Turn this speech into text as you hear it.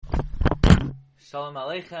Shalom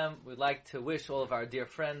Aleichem. We'd like to wish all of our dear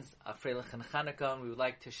friends a Freilich and Chanukah, and we would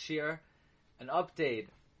like to share an update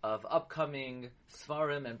of upcoming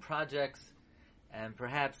Svarim and projects, and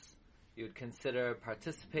perhaps you would consider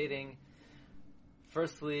participating.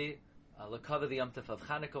 Firstly, L'Kavod the Yom Tov of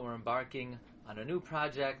Chanukah, we're embarking on a new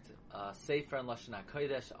project, Sefer and Lashon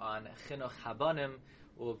HaKodesh on Chinuch Habanim.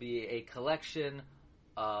 Will be a collection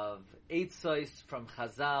of eitzos from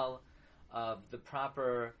Chazal, of the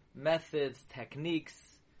proper methods, techniques,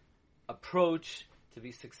 approach to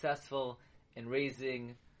be successful in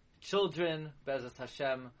raising children, Be'ezus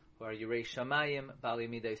Hashem, who are Yirei Shamayim, Bali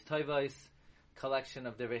Midas Toivos, collection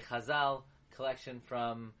of Divrei Chazal, collection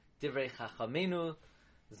from Divrei Chachamenu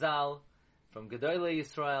Zal, from Gedolei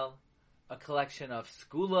Yisrael, a collection of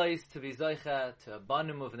skulos to be Zoicha, to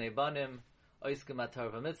Banim Uvnei Banim, Oiskim Atar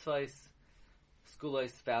V'Mitzvos,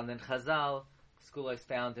 skulos found in Chazal, skulos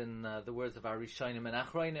found in the words of our Rishonim and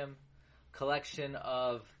Achronim, collection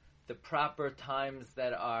of the proper times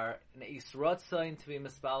that are an Eis Rotzain to be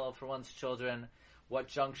mispalel for one's children, what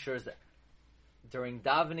junctures during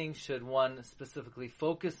davening should one specifically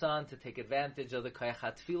focus on to take advantage of the Koyach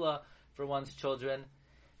HaTfilah for one's children,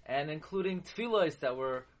 and including tefillos that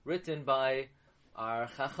were written by our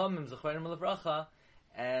Chachamim, Zechronim L'Vracha,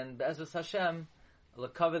 and Be'ezus Hashem,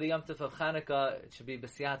 L'Kavod the Yom Tov of Chanukah, it should be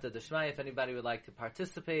B'siyata D'Shmai. If anybody would like to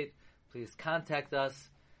participate, please contact us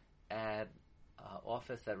at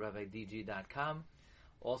office@ravidg.com.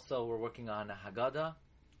 Also, we're working on a Haggadah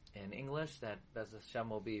in English that Be'ezus Hashem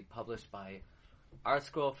will be published by Art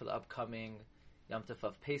Scroll for the upcoming Yom Tov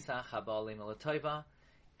of Pesach, Haba Aleinu L'Tova.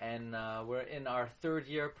 And we're in our third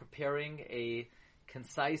year preparing a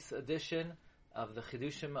concise edition of the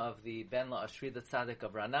Chidushim of the Ben La'ashri the Tzaddik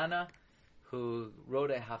of Ranana, who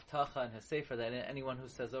wrote a haftacha in his sefer that anyone who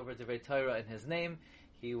says over Divrei Torah in his name,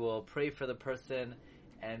 he will pray for the person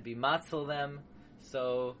and be matzel them.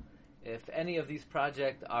 So if any of these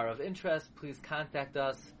projects are of interest, please contact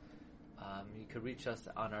us. You could reach us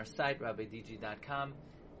on our site, ravidg.com,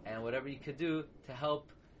 and whatever you could do to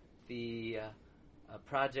help the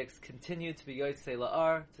projects continue to be Yotzei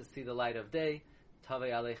La'ar, to see the light of day.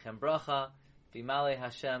 Tavei Aleichem Bracha, V'Malei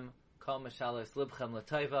Hashem, Kol Mashalos Libchem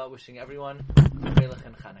L'Tova, wishing everyone a Freilich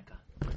and Chanukah.